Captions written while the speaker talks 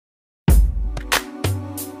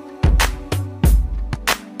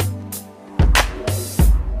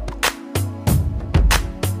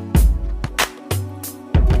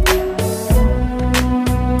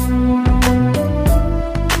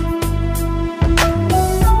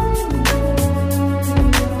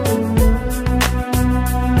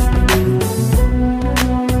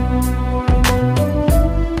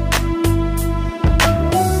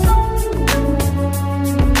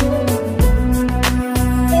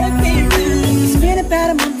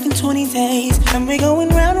20 days, and we're going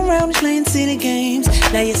round and round playing silly games.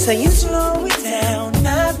 Now you're saying slow it down,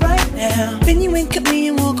 not right now. Then you wink at me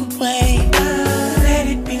and walk away. Let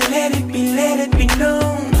it be, let it be, let it be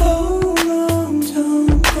known. Hold on,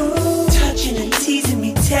 don't go. Touching and teasing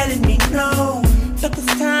me, telling me no. But this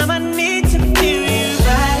time I need to feel you.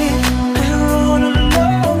 Ride it, I don't wanna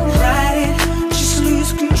know. Ride it, just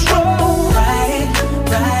lose control. Ride it,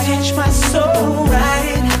 touch my soul. Ride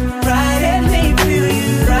it, let me feel you.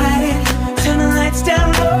 Ride it, turn the lights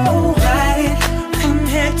down low. Ride it, from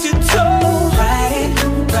head to toe. Ride it,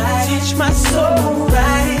 touch my soul.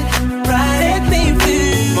 Ride it, let me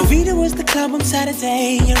feel you. Marita was the club on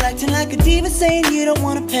Saturday. You're acting like a diva, saying you don't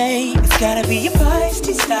wanna pay. It's gotta be your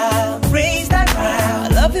feisty style, raise that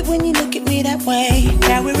round. I love it when you look at me that way.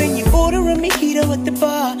 Now we're in, you order a mojito at the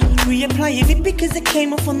bar. Reapplying it because it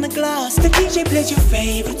came off on the glass. The DJ plays your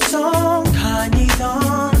favorite song, Kanye's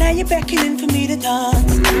on. Now you're beckoning for me to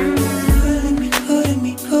dance. Pulling me, pulling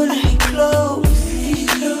me, pulling me close.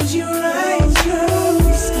 Close your eyes,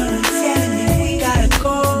 girl. Start telling me we gotta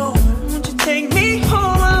go. Won't you take me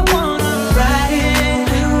home? I wanna ride it,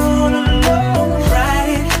 I don't wanna know.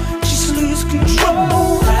 Ride it, just lose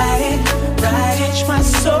control. Ride it, touch my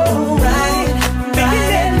soul. Ride it, baby,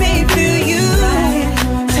 let me feel you. Ride it,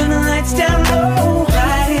 turn the lights down low.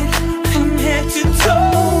 Ride it, from head to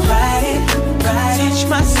toe. Ride it, touch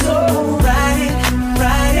my soul. Ride it,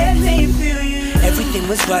 let me feel you. Everything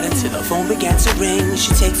was right until the phone began to ring.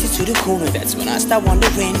 She takes it to the corner, that's when I start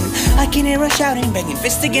wondering. I can hear her shouting, banging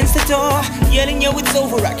fist against the door, yelling, yo, it's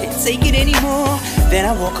over, I can't take it anymore. Then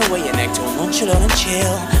I walk away and act all nonchalant and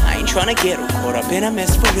chill. I ain't tryna get her caught up in a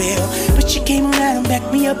mess for real. But she came around and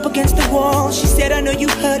backed me up against the wall. She said, I know you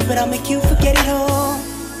hurt, but I'll make you forget it all.